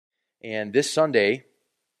And this Sunday,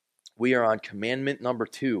 we are on commandment number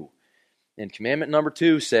 2. And commandment number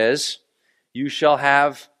 2 says, you shall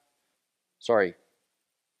have, I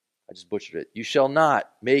just butchered it. You shall not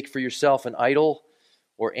make for yourself an idol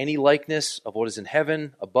or any likeness of what is in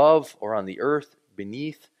heaven above or on the earth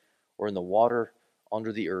beneath or in the water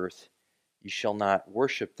under the earth. You shall not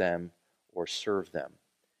worship them or serve them.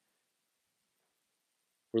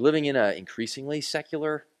 We're living in an increasingly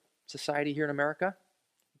secular society here in America,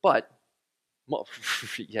 but, well,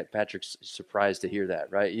 yeah, Patrick's surprised to hear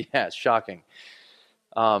that, right? Yeah, it's shocking.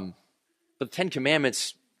 But the Ten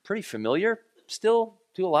Commandments, pretty familiar still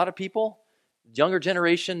to a lot of people. Younger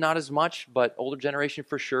generation, not as much, but older generation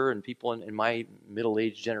for sure, and people in my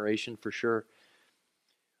middle-aged generation for sure.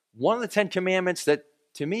 One of the Ten Commandments that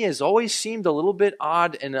to me has always seemed a little bit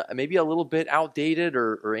odd and maybe a little bit outdated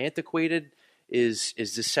or antiquated is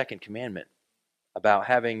the second commandment about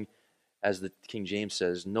having, as the King James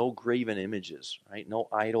says, no graven images, right? No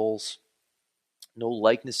idols, no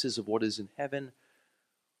likenesses of what is in heaven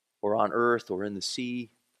or on earth or in the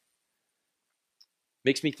sea.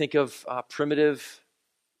 Makes me think of primitive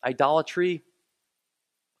idolatry.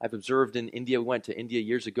 I've observed in India, we went to India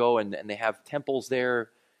years ago, and they have temples there,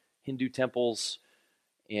 Hindu temples,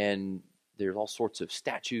 and there's all sorts of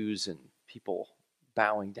statues and people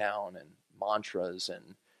bowing down and mantras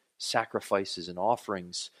and sacrifices and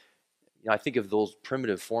offerings. I think of those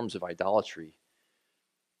primitive forms of idolatry.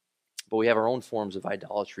 But we have our own forms of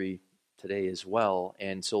idolatry today as well.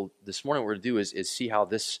 And so this morning what we're going to do is see how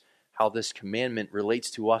this commandment relates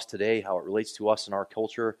to us today, how it relates to us in our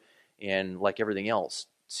culture, and like everything else,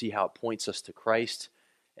 see how it points us to Christ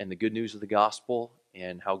and the good news of the gospel,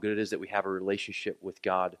 and how good it is that we have a relationship with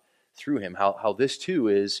God through Him. How this too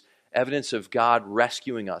is evidence of God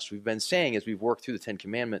rescuing us. We've been saying, as we've worked through the Ten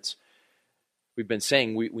Commandments, we've been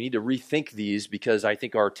saying we need to rethink these, because I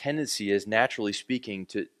think our tendency is, naturally speaking,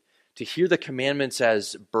 to hear the commandments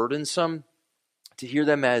as burdensome, to hear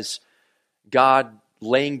them as God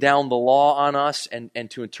laying down the law on us, and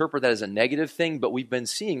to interpret that as a negative thing. But we've been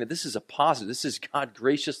seeing that this is a positive. This is God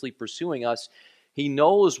graciously pursuing us. He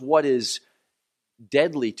knows what is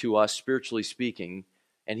deadly to us, spiritually speaking,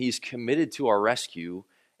 and He's committed to our rescue.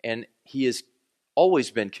 And He has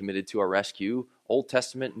always been committed to our rescue. Old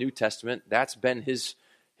Testament, New Testament, that's been His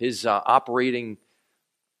operating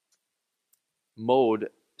mode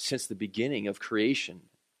since the beginning of creation,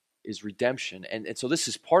 is redemption. And so this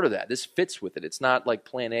is part of that. This fits with it. It's not like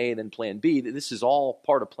plan A and then plan B. This is all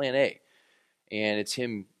part of plan A. And it's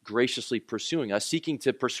Him graciously pursuing us, seeking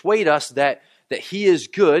to persuade us that He is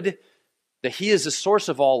good, that He is the source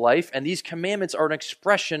of all life, and these commandments are an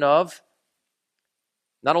expression of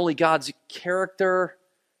not only God's character,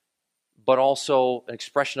 but also an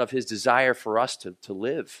expression of His desire for us to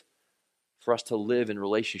live in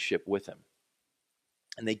relationship with Him.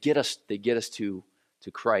 And they get us to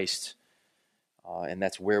Christ, and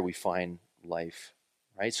that's where we find life,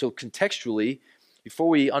 right? So contextually, before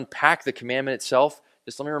we unpack the commandment itself,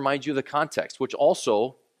 just let me remind you of the context, which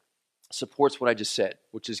also supports what I just said,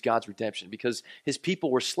 which is God's redemption, because His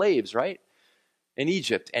people were slaves, right, in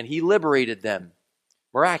Egypt, and He liberated them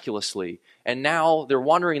miraculously, and now they're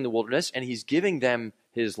wandering in the wilderness, and He's giving them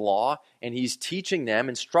His law, and He's teaching them,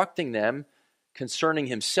 instructing them concerning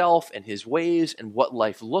Himself and His ways and what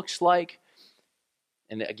life looks like.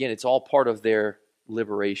 And again, it's all part of their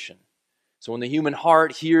liberation. So when the human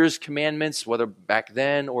heart hears commandments, whether back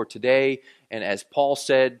then or today, and as Paul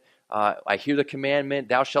said, I hear the commandment,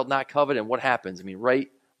 thou shalt not covet, and what happens? I mean, right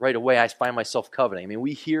away I find myself coveting. I mean,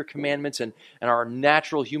 we hear commandments, and our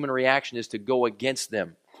natural human reaction is to go against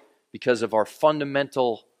them because of our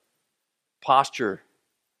fundamental posture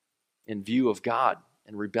in view of God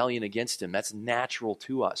and rebellion against Him. That's natural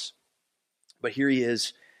to us. But here He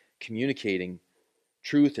is communicating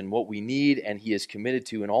truth and what we need, and He is committed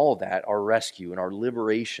to, in all of that, our rescue and our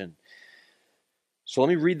liberation. So let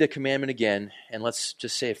me read the commandment again, and let's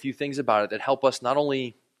just say a few things about it that help us not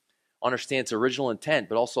only understand its original intent,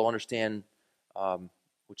 but also understand,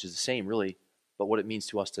 which is the same really, but what it means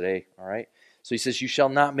to us today, all right? So He says, you shall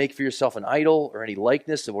not make for yourself an idol or any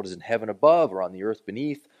likeness of what is in heaven above or on the earth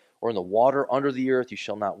beneath or in the water under the earth. You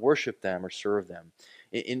shall not worship them or serve them.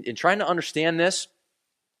 In trying to understand this,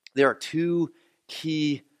 there are two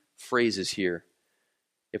key phrases here.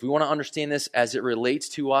 If we want to understand this as it relates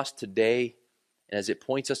to us today and as it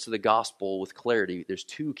points us to the gospel with clarity, there's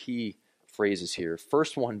two key phrases here.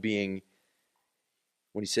 First one being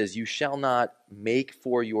when He says, you shall not make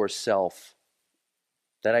for yourself.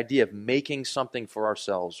 That idea of making something for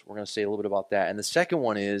ourselves. We're going to say a little bit about that. And the second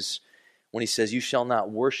one is when He says, you shall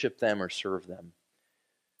not worship them or serve them.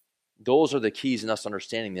 Those are the keys in us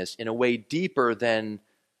understanding this in a way deeper than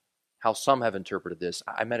how some have interpreted this.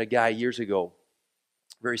 I met a guy years ago,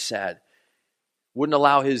 very sad, wouldn't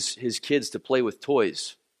allow his kids to play with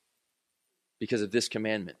toys because of this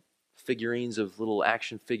commandment. Figurines of little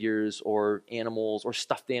action figures or animals or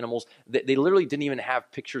stuffed animals. They literally didn't even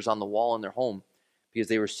have pictures on the wall in their home because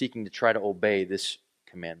they were seeking to try to obey this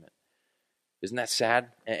commandment. Isn't that sad?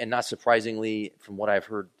 And not surprisingly, from what I've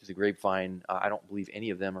heard through the grapevine, I don't believe any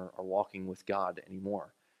of them are walking with God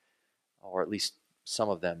anymore. Or at least some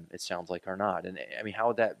of them, it sounds like, are not. And I mean, how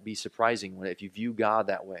would that be surprising if you view God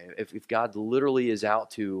that way? If God literally is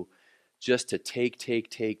out to just to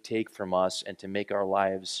take from us and to make our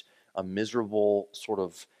lives a miserable, sort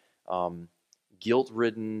of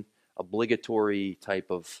guilt-ridden, obligatory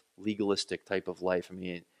type of legalistic type of life. I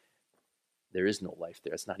mean, there is no life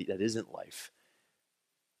there. That isn't life.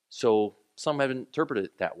 So some have interpreted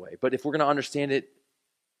it that way. But if we're going to understand it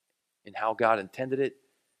in how God intended it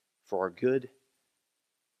for our good,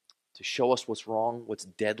 to show us what's wrong, what's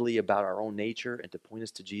deadly about our own nature, and to point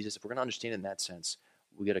us to Jesus, if we're going to understand it in that sense,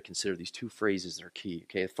 we got to consider these two phrases that are key.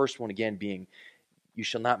 Okay, the first one again being, you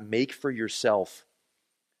shall not make for yourself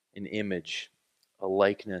an image, a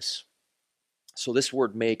likeness. So this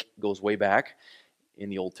word make goes way back in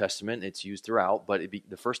the Old Testament. It's used throughout, but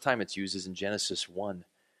the first time it's used is in Genesis 1.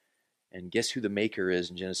 And guess who the maker is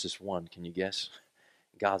in Genesis 1? Can you guess?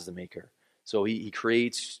 God's the maker. So he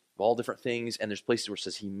creates all different things, and there's places where it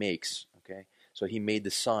says he makes, okay? So he made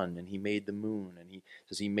the sun, and he made the moon, and he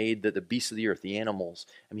says he made the beasts of the earth, the animals.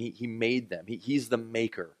 I mean, he made them. He's the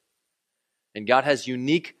maker. And God has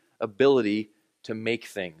unique ability to make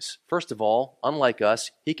things. First of all, unlike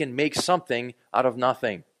us, he can make something out of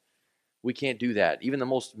nothing. We can't do that. Even the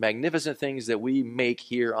most magnificent things that we make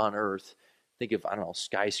here on earth, think of,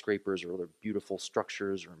 skyscrapers or other beautiful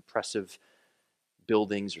structures or impressive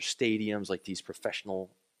buildings or stadiums like these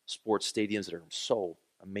professional sports stadiums that are so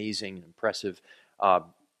amazing and impressive.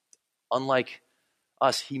 Unlike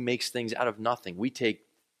us, he makes things out of nothing. We take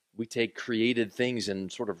created things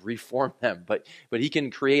and sort of reform them, but he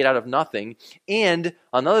can create out of nothing. And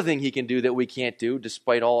another thing he can do that we can't do,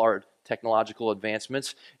 despite all our technological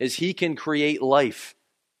advancements, is he can create life.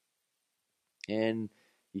 And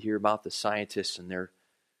you hear about the scientists and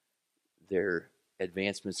their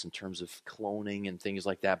advancements in terms of cloning and things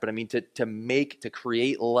like that. But I mean, to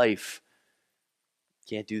create life,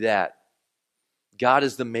 can't do that. God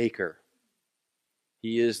is the maker.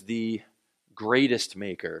 He is the greatest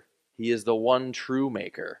maker. He is the one true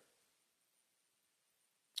maker.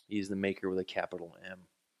 He is the maker with a capital M.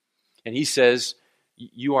 And he says,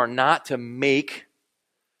 you are not to make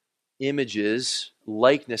images,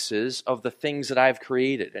 likenesses of the things that I've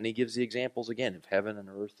created. And he gives the examples again of heaven and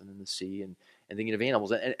earth and in the sea and thinking of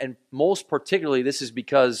animals. And most particularly, this is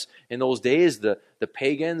because in those days, the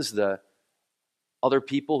pagans, the other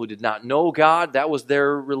people who did not know God, that was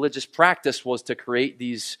their religious practice, was to create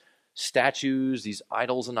these statues, these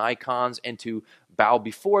idols and icons, and to bow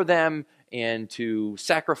before them and to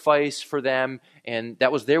sacrifice for them. And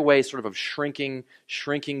that was their way sort of shrinking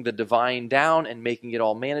the divine down and making it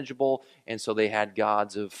all manageable. And so they had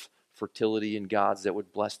gods of fertility and gods that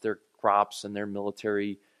would bless their crops and their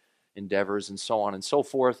military endeavors and so on and so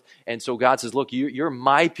forth. And so God says, look, you're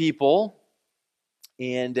my people,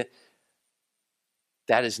 and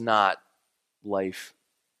that is not life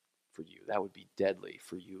for you. That would be deadly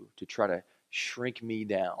for you to try to shrink me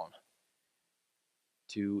down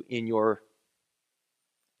to in your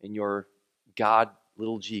God,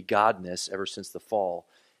 little g, godness ever since the fall.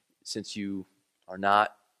 Since you are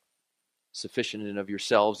not sufficient in and of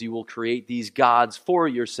yourselves, you will create these gods for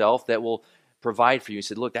yourself that will provide for you. He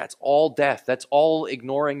said, look, that's all death. That's all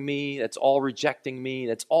ignoring me. That's all rejecting me.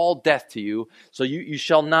 That's all death to you. So you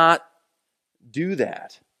shall not do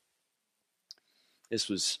that. This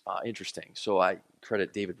was interesting. So I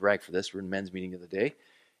credit David Bragg for this. We're in men's meeting the other day,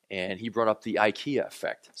 and he brought up the IKEA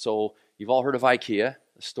effect. So you've all heard of IKEA,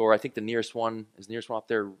 the store. I think the nearest one up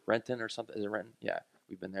there, Renton or something. Is it Renton? Yeah,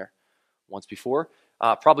 we've been there once before.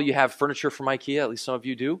 Probably you have furniture from IKEA, at least some of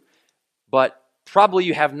you do. But probably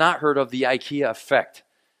you have not heard of the IKEA effect.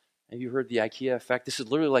 Have you heard the IKEA effect? This is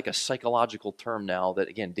literally like a psychological term now that,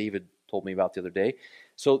 again, David told me about the other day.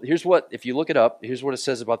 So here's what, if you look it up, here's what it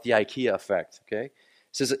says about the IKEA effect, okay? It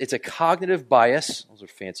says it's a cognitive bias, those are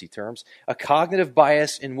fancy terms, a cognitive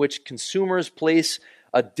bias in which consumers place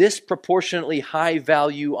a disproportionately high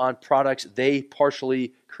value on products they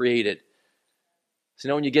partially created.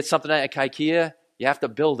 So when you get something at IKEA, you have to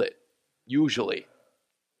build it, usually.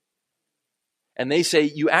 And they say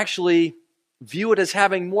you actually view it as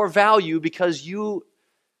having more value because you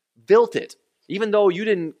built it. Even though you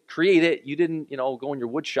didn't create it, you didn't, go in your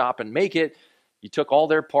wood shop and make it. You took all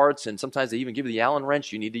their parts, and sometimes they even give you the Allen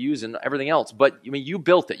wrench you need to use and everything else. But, you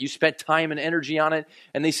built it. You spent time and energy on it.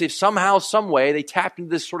 And they say somehow, some way, they tapped into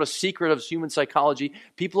this sort of secret of human psychology.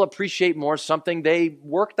 People appreciate more something they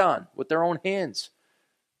worked on with their own hands.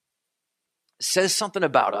 It says something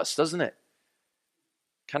about us, doesn't it?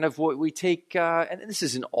 Kind of what we take, and this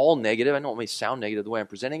isn't all negative. I know it may sound negative the way I'm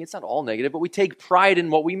presenting. It's not all negative, but we take pride in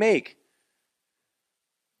what we make.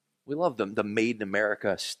 We love the Made in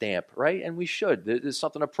America stamp, right? And we should. There's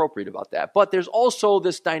something appropriate about that. But there's also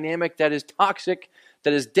this dynamic that is toxic,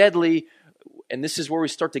 that is deadly, and this is where we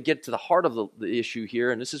start to get to the heart of the issue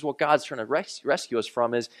here, and this is what God's trying to rescue us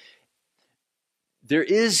from, is there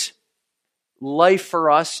is life for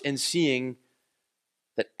us in seeing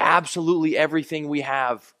that absolutely everything we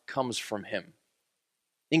have comes from Him,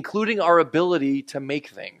 including our ability to make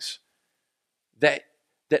things. That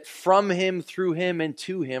from Him, through Him, and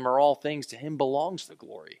to Him are all things. To Him belongs the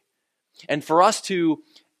glory. And for us to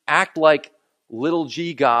act like little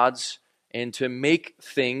g gods and to make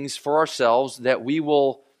things for ourselves that we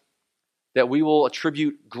will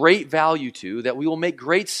attribute great value to, that we will make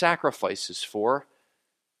great sacrifices for,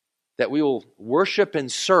 that we will worship and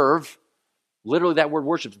serve. Literally, that word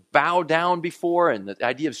worship, bow down before, and the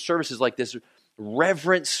idea of service is like this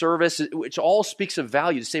reverent service, which all speaks of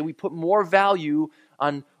value. To say we put more value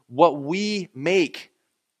on what we make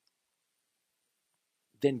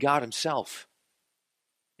than God Himself.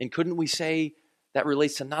 And couldn't we say that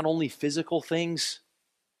relates to not only physical things,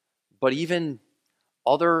 but even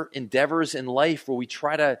other endeavors in life where we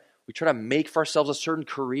try to make for ourselves a certain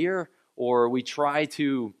career, or we try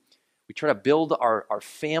to build our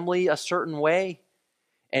family a certain way.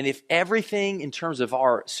 And if everything in terms of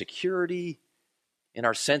our security and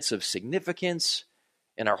our sense of significance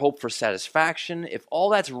and our hope for satisfaction, if all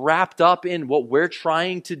that's wrapped up in what we're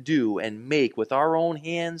trying to do and make with our own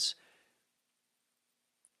hands,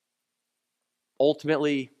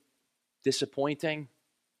 ultimately disappointing,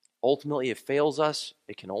 ultimately it fails us,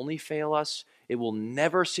 it can only fail us, it will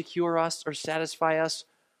never secure us or satisfy us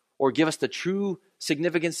or give us the true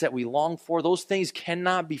significance that we long for. Those things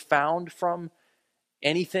cannot be found from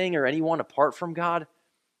anything or anyone apart from God.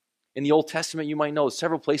 In the Old Testament, you might know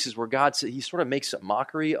several places where God, He sort of makes a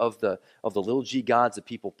mockery of the little g gods that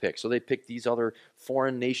people pick. So they pick these other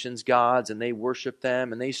foreign nations' gods, and they worship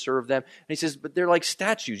them, and they serve them. And He says, but they're like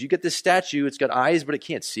statues. You get this statue, it's got eyes, but it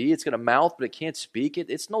can't see. It's got a mouth, but it can't speak.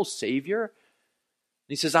 It's no Savior. And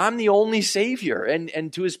He says, I'm the only Savior.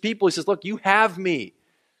 And to His people, He says, look, you have me.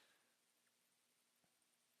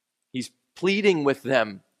 He's pleading with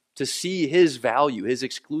them to see His value, His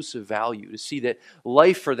exclusive value, to see that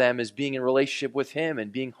life for them is being in relationship with Him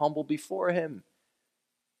and being humble before Him,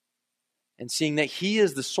 and seeing that He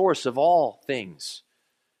is the source of all things,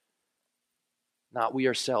 not we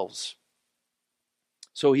ourselves.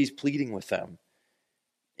 So He's pleading with them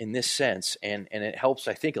in this sense, and it helps,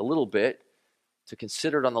 I think, a little bit to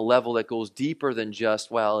consider it on the level that goes deeper than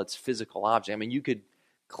just, well, it's physical object. I mean, you could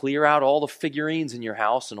clear out all the figurines in your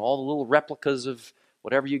house and all the little replicas of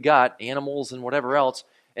whatever you got, animals and whatever else,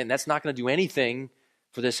 and that's not going to do anything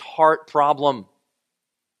for this heart problem.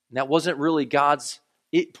 And that wasn't really God's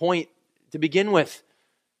point to begin with.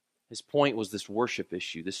 His point was this worship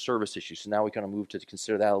issue, this service issue. So now we kind of move to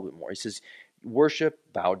consider that a little bit more. He says, worship,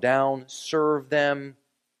 bow down, serve them.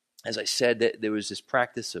 As I said, that there was this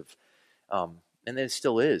practice of, and it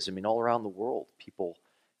still is, I mean, all around the world, people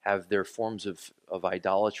have their forms of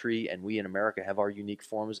idolatry, and we in America have our unique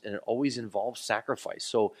forms, and it always involves sacrifice.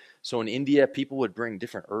 So in India, people would bring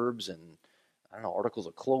different herbs and, articles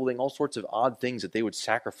of clothing, all sorts of odd things that they would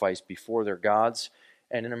sacrifice before their gods.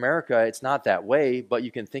 And in America, it's not that way, but you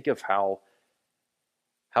can think of how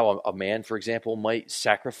a man, for example, might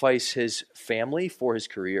sacrifice his family for his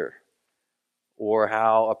career, or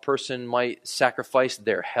how a person might sacrifice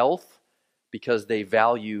their health because they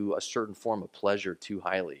value a certain form of pleasure too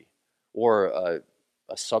highly, or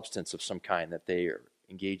a substance of some kind, that they are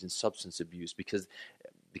engaged in substance abuse because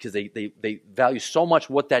they value so much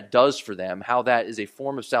what that does for them, how that is a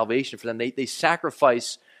form of salvation for them. They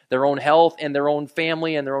sacrifice their own health and their own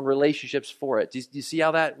family and their own relationships for it. Do you see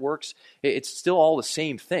how that works? It's still all the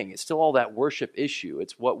same thing. It's still all that worship issue.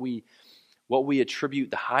 It's what we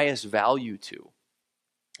attribute the highest value to.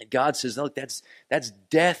 And God says, look, that's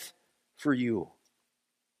death for you.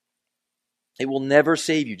 It will never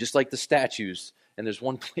save you, just like the statues. And there's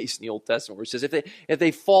one place in the Old Testament where it says, if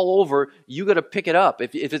they fall over, you got to pick it up.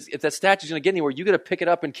 If that statue's going to get anywhere, you got to pick it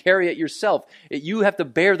up and carry it yourself. You have to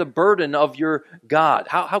bear the burden of your God.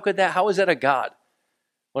 How is that a God?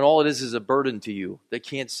 when all it is a burden to you that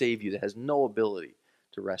can't save you, that has no ability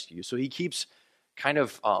to rescue you. So he keeps kind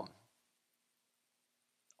of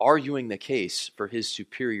arguing the case for his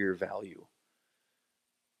superior value.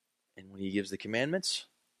 And when he gives the commandments,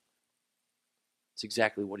 it's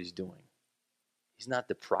exactly what he's doing. He's not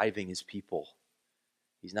depriving his people.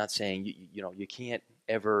 He's not saying, you can't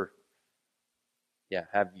ever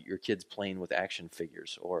have your kids playing with action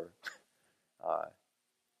figures or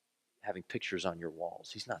having pictures on your walls.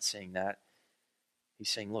 He's not saying that. He's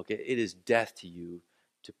saying, look, it is death to you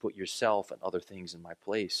to put yourself and other things in my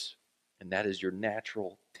place. And that is your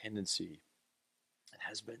natural tendency. It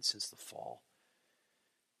has been since the fall.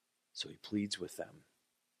 So he pleads with them.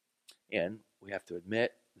 And we have to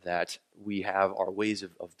admit that we have our ways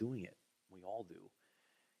of doing it. We all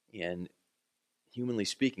do. And humanly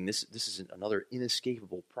speaking, this is another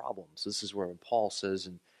inescapable problem. So this is where Paul says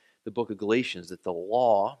in the book of Galatians that the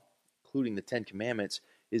law, including the Ten Commandments,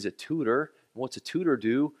 is a tutor. And what's a tutor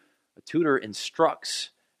do? A tutor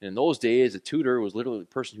instructs. And in those days, a tutor was literally a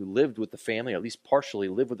person who lived with the family, or at least partially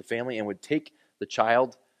lived with the family, and would take the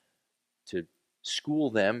child to school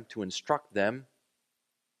them, to instruct them.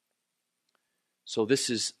 So this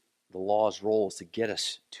is the law's role, is to get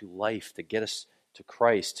us to life, to get us to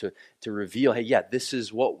Christ, to reveal, hey, this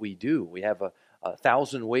is what we do. We have a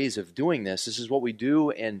thousand ways of doing this. This is what we do,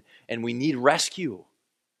 and we need rescue.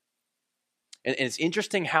 And it's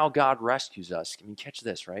interesting how God rescues us. I mean, catch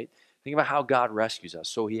this, right? Think about how God rescues us.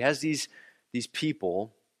 So he has these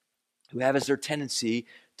people who have as their tendency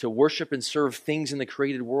to worship and serve things in the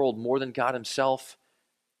created world more than God himself.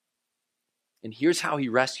 And here's how he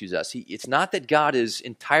rescues us. It's not that God is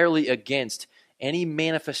entirely against any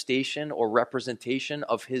manifestation or representation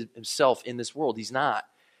of himself in this world. He's not.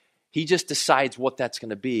 He just decides what that's going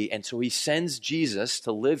to be. And so he sends Jesus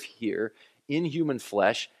to live here in human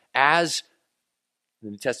flesh as, the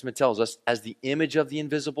New Testament tells us, as the image of the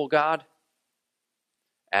invisible God.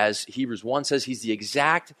 As Hebrews 1 says, he's the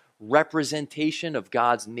exact representation of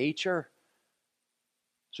God's nature.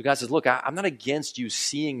 So God says, look, I'm not against you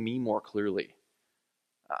seeing me more clearly.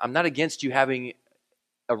 I'm not against you having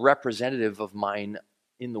a representative of mine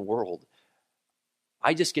in the world.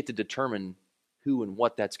 I just get to determine who and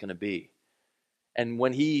what that's going to be. And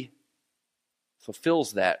when he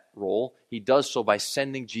fulfills that role, he does so by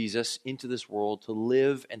sending Jesus into this world to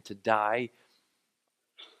live and to die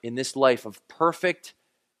in this life of perfect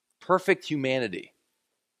humanity.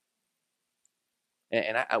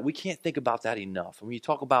 And we can't think about that enough. When you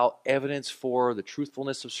talk about evidence for the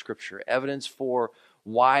truthfulness of Scripture, evidence for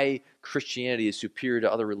why Christianity is superior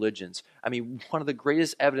to other religions, I mean, one of the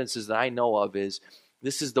greatest evidences that I know of is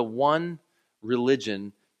this is the one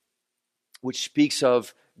religion which speaks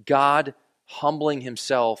of God humbling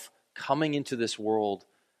himself, coming into this world,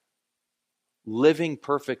 living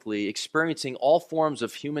perfectly, experiencing all forms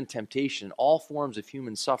of human temptation, all forms of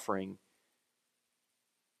human suffering,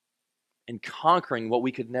 and conquering what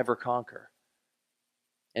we could never conquer.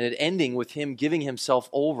 And it ending with him giving himself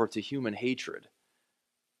over to human hatred,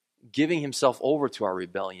 giving himself over to our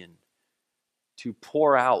rebellion, to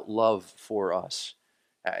pour out love for us.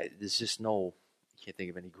 There's just you can't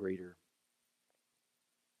think of any greater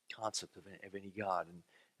concept of any God. And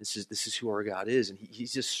this is who our God is. And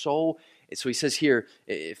he's just so he says here,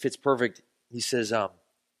 it fits perfect. He says, I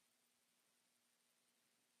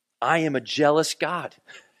am a jealous God.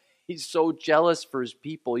 He's so jealous for his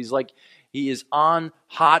people. He's like, he is on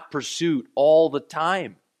hot pursuit all the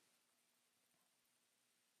time.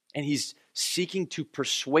 And he's seeking to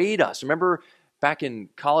persuade us. Remember back in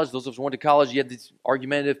college, those of us who went to college, you had these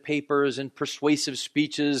argumentative papers and persuasive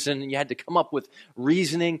speeches, and you had to come up with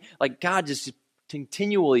reasoning. Like God just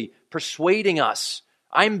continually persuading us.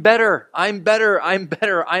 I'm better, I'm better, I'm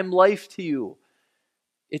better, I'm life to you.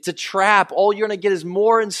 It's a trap. All you're going to get is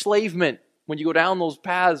more enslavement when you go down those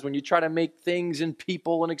paths, when you try to make things and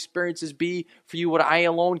people and experiences be for you what I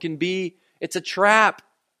alone can be. It's a trap.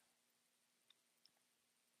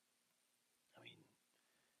 I mean,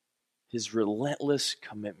 his relentless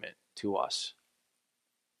commitment to us,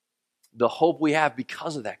 the hope we have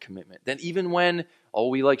because of that commitment, that even when,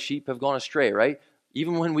 we like sheep have gone astray, right?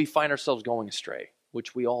 Even when we find ourselves going astray,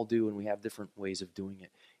 which we all do and we have different ways of doing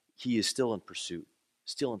it, he is still in pursuit,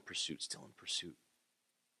 still in pursuit, still in pursuit.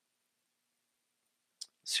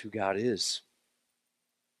 It's who God is.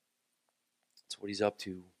 That's what he's up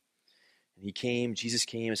to. And Jesus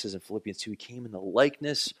came, it says in Philippians 2, he came in the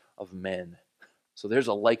likeness of men. So there's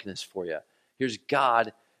a likeness for you. Here's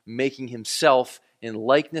God making himself in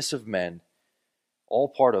likeness of men, all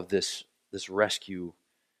part of this rescue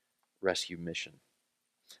mission.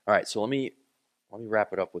 All right, so let me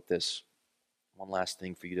wrap it up with this. I one last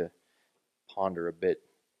thing for you to ponder a bit.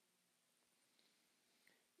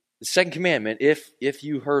 The second commandment, if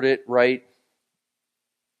you heard it right,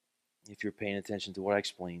 if you're paying attention to what I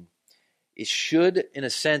explained, it should, in a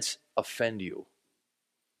sense, offend you.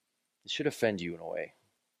 It should offend you in a way.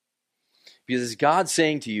 Because it's God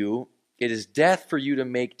saying to you, it is death for you to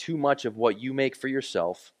make too much of what you make for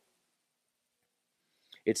yourself.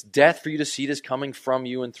 It's death for you to see it as coming from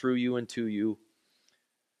you and through you and to you.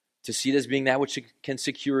 To see it as being that which can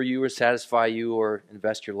secure you or satisfy you or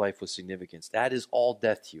invest your life with significance. That is all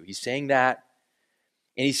death to you. He's saying that.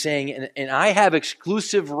 And he's saying, and I have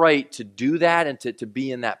exclusive right to do that and to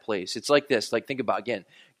be in that place. It's like this. Like, think about, again,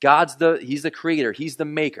 He's the creator. He's the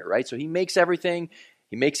maker, right? So he makes everything.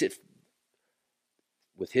 He makes it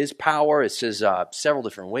with his power. It says several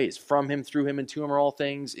different ways. From him, through him, and to him are all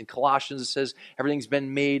things. In Colossians, it says everything's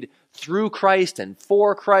been made through Christ and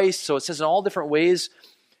for Christ. So it says in all different ways.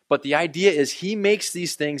 But the idea is he makes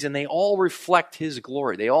these things and they all reflect his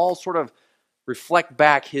glory. They all sort of reflect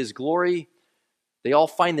back his glory. They all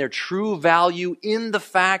find their true value in the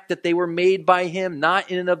fact that they were made by him,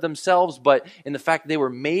 not in and of themselves, but in the fact that they were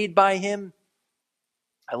made by him.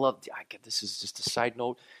 This is just a side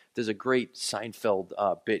note. There's a great Seinfeld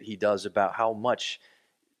bit he does about how much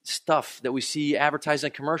stuff that we see advertised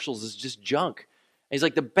in commercials is just junk. And he's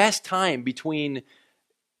like, the best time is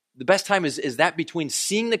that between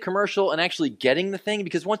seeing the commercial and actually getting the thing,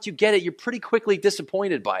 because once you get it, you're pretty quickly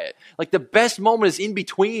disappointed by it. Like, the best moment is in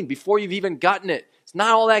between, before you've even gotten it. It's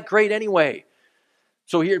not all that great anyway.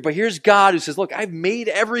 But here's God who says, look, I've made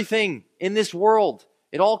everything in this world.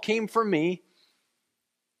 It all came from me.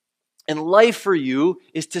 And life for you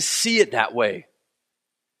is to see it that way.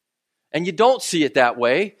 And you don't see it that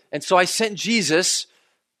way. And so I sent Jesus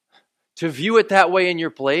to view it that way in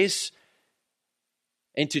your place,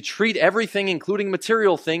 and to treat everything, including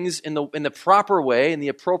material things, in the proper way, in the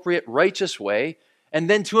appropriate, righteous way, and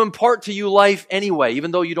then to impart to you life anyway,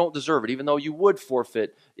 even though you don't deserve it, even though you would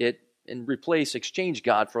forfeit it and exchange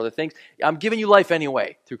God for other things. I'm giving you life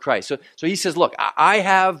anyway through Christ. So he says, look, I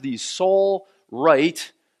have the sole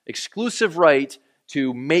right, exclusive right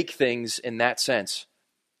to make things in that sense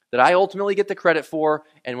that I ultimately get the credit for,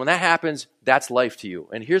 and when that happens, that's life to you.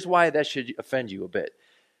 And here's why that should offend you a bit.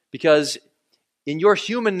 Because in your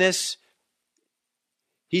humanness,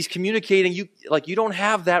 he's communicating you don't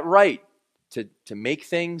have that right to make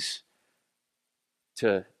things,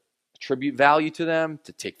 to attribute value to them,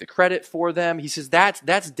 to take the credit for them. He says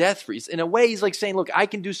that's death for you. In a way, he's like saying, look, I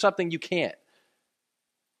can do something you can't.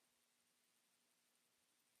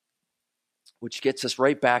 Which gets us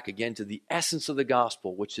right back again to the essence of the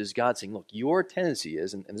gospel, which is God saying, look, your tendency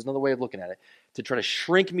is, and there's another way of looking at it, to try to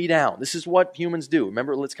shrink me down. This is what humans do.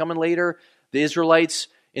 Remember, it's coming later. The Israelites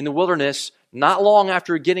in the wilderness, not long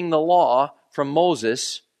after getting the law from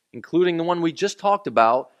Moses, including the one we just talked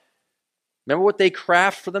about, remember what they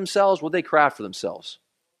craft for themselves? What did they craft for themselves?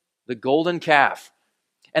 The golden calf.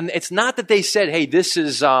 And it's not that they said, hey, this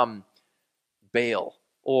is Baal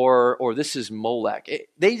or this is Molech.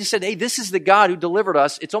 They just said, hey, this is the God who delivered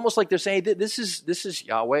us. It's almost like they're saying, this is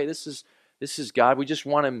Yahweh. This is God. We just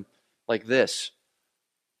want him like this,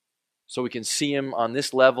 so we can see him on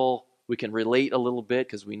this level. We can relate a little bit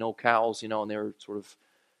because we know cows, and they're sort of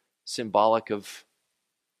symbolic of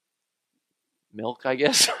milk, I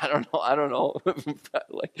guess. I don't know. I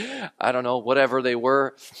don't know, whatever they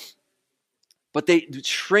were. But they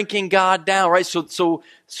shrinking God down, right? So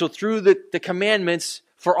through the commandments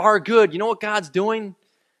for our good, you know what God's doing?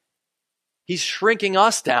 He's shrinking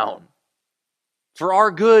us down for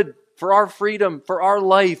our good, for our freedom, for our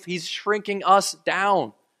life. He's shrinking us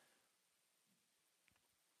down.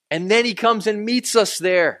 And then he comes and meets us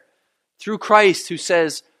there through Christ, who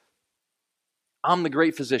says, I'm the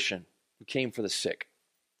great physician who came for the sick,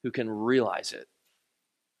 who can realize it,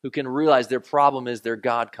 who can realize their problem is their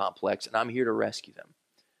God complex, and I'm here to rescue them,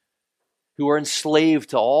 who are enslaved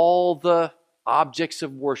to all the objects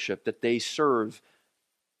of worship that they serve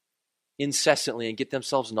incessantly and get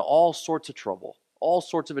themselves into all sorts of trouble, all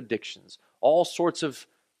sorts of addictions, all sorts of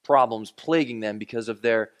problems plaguing them because of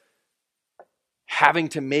their having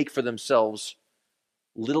to make for themselves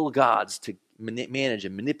little gods to manage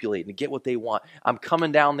and manipulate and to get what they want. I'm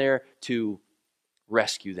coming down there to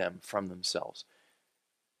rescue them from themselves.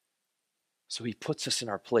 So he puts us in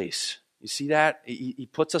our place. You see that? He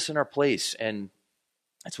puts us in our place. And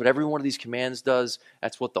that's what every one of these commands does.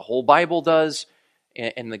 That's what the whole Bible does.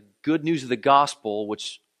 And the good news of the gospel,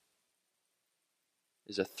 which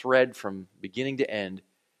is a thread from beginning to end,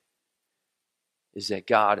 is that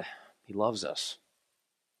God, he loves us.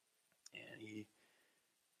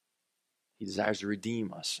 And He desires to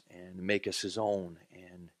redeem us and make us his own,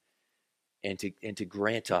 and to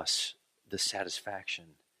grant us the satisfaction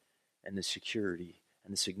and the security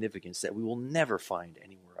and the significance that we will never find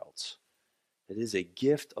anywhere else. It is a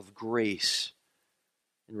gift of grace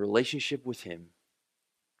in relationship with him,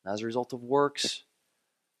 not as a result of works,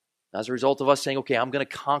 not as a result of us saying, okay, I'm going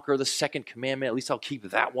to conquer the second commandment, at least I'll keep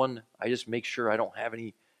that one. I just make sure I don't have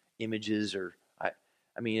any images, or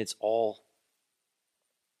I mean, it's all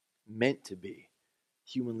meant to be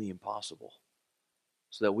humanly impossible,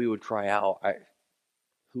 so that we would cry out,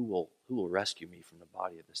 who will rescue me from the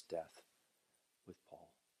body of this death, with Paul.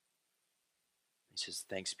 He says,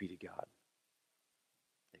 thanks be to God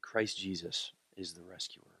that Christ Jesus is the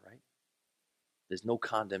rescuer, right? There's no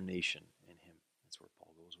condemnation in him. That's where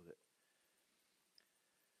Paul goes with it.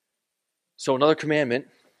 So another commandment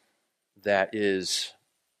that is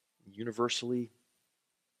universally,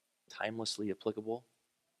 timelessly applicable,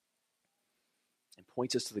 and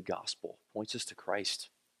points us to the gospel, points us to Christ,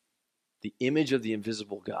 the image of the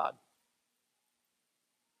invisible God,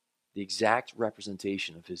 the exact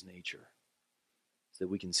representation of his nature, so that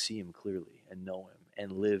we can see him clearly and know him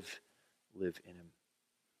and live in him.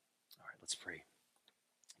 All right, let's pray.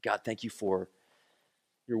 God, thank you for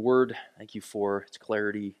your word. Thank you for its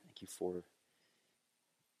clarity. Thank you for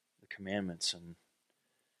the commandments and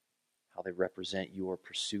how they represent your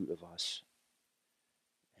pursuit of us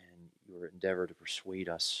and your endeavor to persuade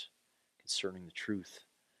us concerning the truth,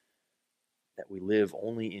 that we live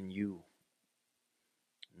only in you,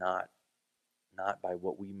 not by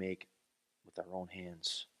what we make with our own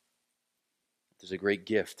hands. There's a great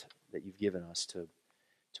gift that you've given us to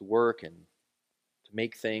work and to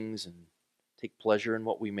make things and take pleasure in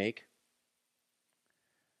what we make.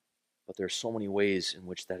 But there are so many ways in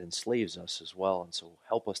which that enslaves us as well. And so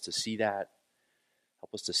help us to see that.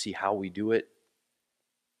 Help us to see how we do it.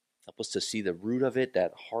 Help us to see the root of it,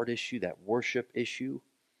 that heart issue, that worship issue.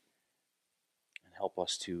 And help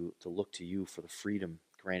us to look to you for the freedom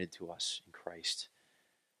granted to us in Christ,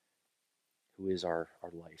 who is our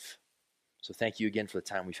life. So thank you again for the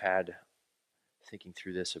time we've had thinking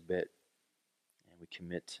through this a bit. And we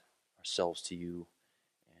commit ourselves to you,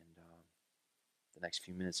 and the next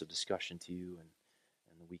few minutes of discussion to you,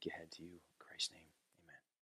 and the week ahead to you. In Christ's name.